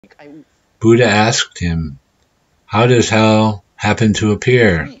Buddha asked him, "How does hell happen to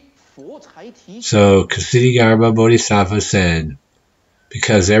appear?" So Ksitigarbha Bodhisattva said,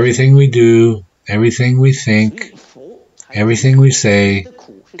 "Because everything we do, everything we think, everything we say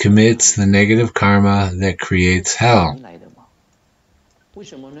commits the negative karma that creates hell.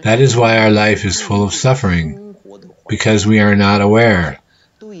 That is why our life is full of suffering, because we are not aware,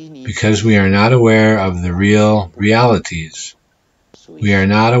 because we are not aware of the real realities. We are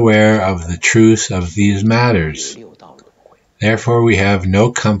not aware of the truth of these matters. Therefore, we have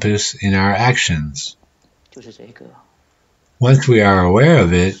no compass in our actions. Once we are aware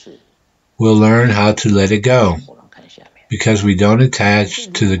of it, we'll learn how to let it go, because we don't attach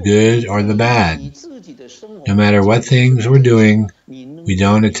to the good or the bad. No matter what things we're doing, we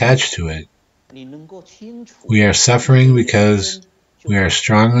don't attach to it. We are suffering because we are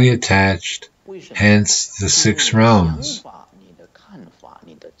strongly attached, hence the 6 realms.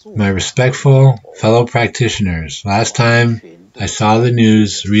 My respectful fellow practitioners, last time I saw the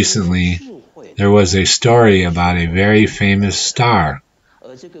news recently, there was a story about a very famous star.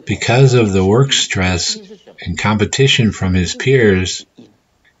 Because of the work stress and competition from his peers,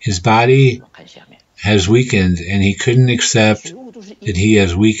 his body has weakened and he couldn't accept that he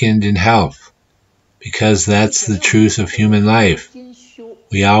has weakened in health, because that's the truth of human life.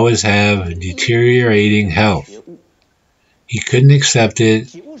 We always have deteriorating health. He couldn't accept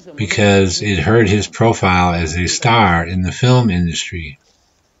it because it hurt his profile as a star in the film industry.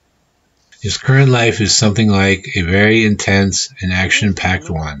 His current life is something like a very intense and action-packed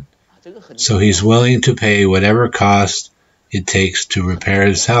one, so he's willing to pay whatever cost it takes to repair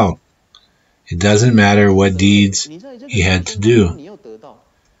his health. It doesn't matter what deeds he had to do.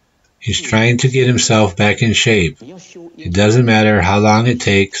 He's trying to get himself back in shape. It doesn't matter how long it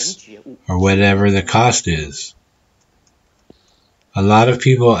takes or whatever the cost is. A lot of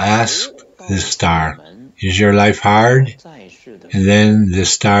people ask this star, "Is your life hard?" And then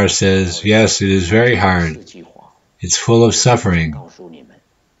this star says, "Yes, it is very hard. It's full of suffering."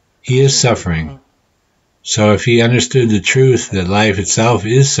 He is suffering. So if he understood the truth that life itself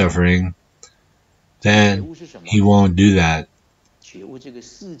is suffering, then he won't do that.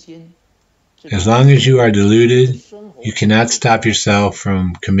 As long as you are deluded, you cannot stop yourself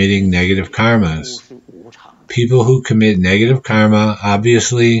from committing negative karmas. People who commit negative karma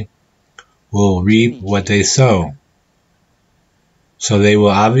obviously will reap what they sow. So they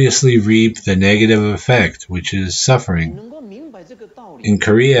will obviously reap the negative effect, which is suffering. In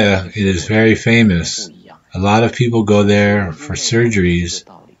Korea, it is very famous. A lot of people go there for surgeries,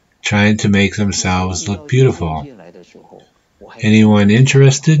 trying to make themselves look beautiful. Anyone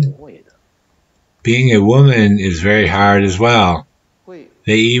interested? Being a woman is very hard as well.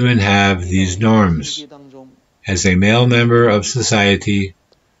 They even have these norms. As a male member of society,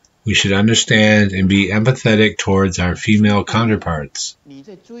 we should understand and be empathetic towards our female counterparts.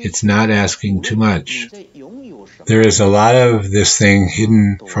 It's not asking too much. There is a lot of this thing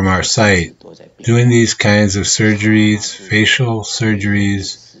hidden from our sight. Doing these kinds of surgeries, facial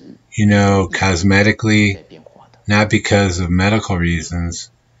surgeries, cosmetically, not because of medical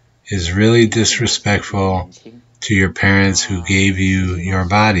reasons, is really disrespectful to your parents who gave you your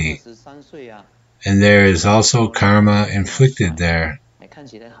body. And there is also karma inflicted there.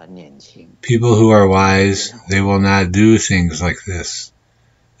 People who are wise, they will not do things like this.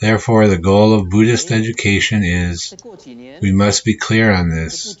 Therefore, the goal of Buddhist education is, we must be clear on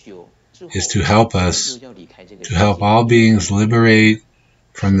this, is to help us, to help all beings liberate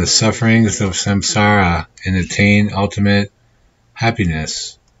from the sufferings of samsara and attain ultimate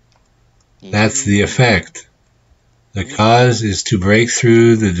happiness. That's the effect. The cause is to break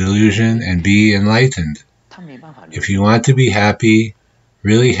through the delusion and be enlightened. If you want to be happy,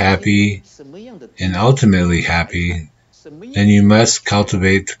 really happy, and ultimately happy, then you must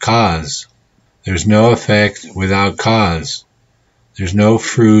cultivate the cause. There's no effect without cause. There's no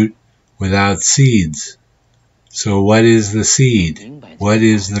fruit without seeds. So what is the seed? What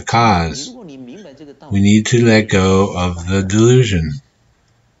is the cause? We need to let go of the delusion.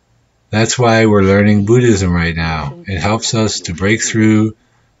 That's why we're learning Buddhism right now. It helps us to break through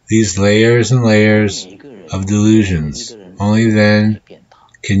these layers and layers of delusions. Only then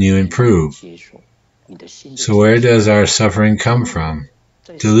can you improve. So where does our suffering come from?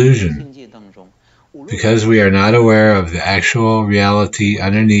 Delusion. Because we are not aware of the actual reality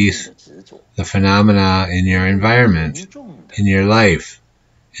underneath the phenomena in your environment, in your life,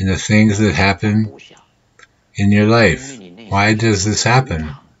 in the things that happen in your life. Why does this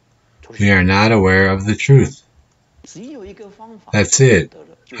happen? We are not aware of the truth. That's it.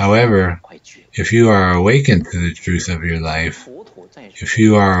 However, if you are awakened to the truth of your life, If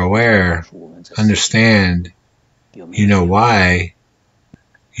you are aware, understand, you know why,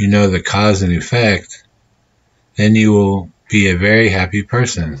 you know the cause and effect, then you will be a very happy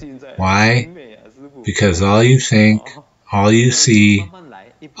person. Why? Because all you think, all you see,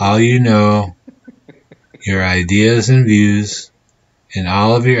 all you know, your ideas and views, and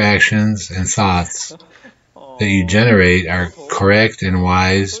all of your actions and thoughts that you generate are correct and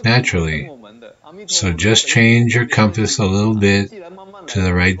wise naturally. So just change your compass a little bit to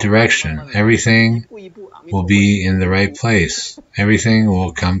the right direction. Everything will be in the right place. Everything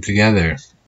will come together.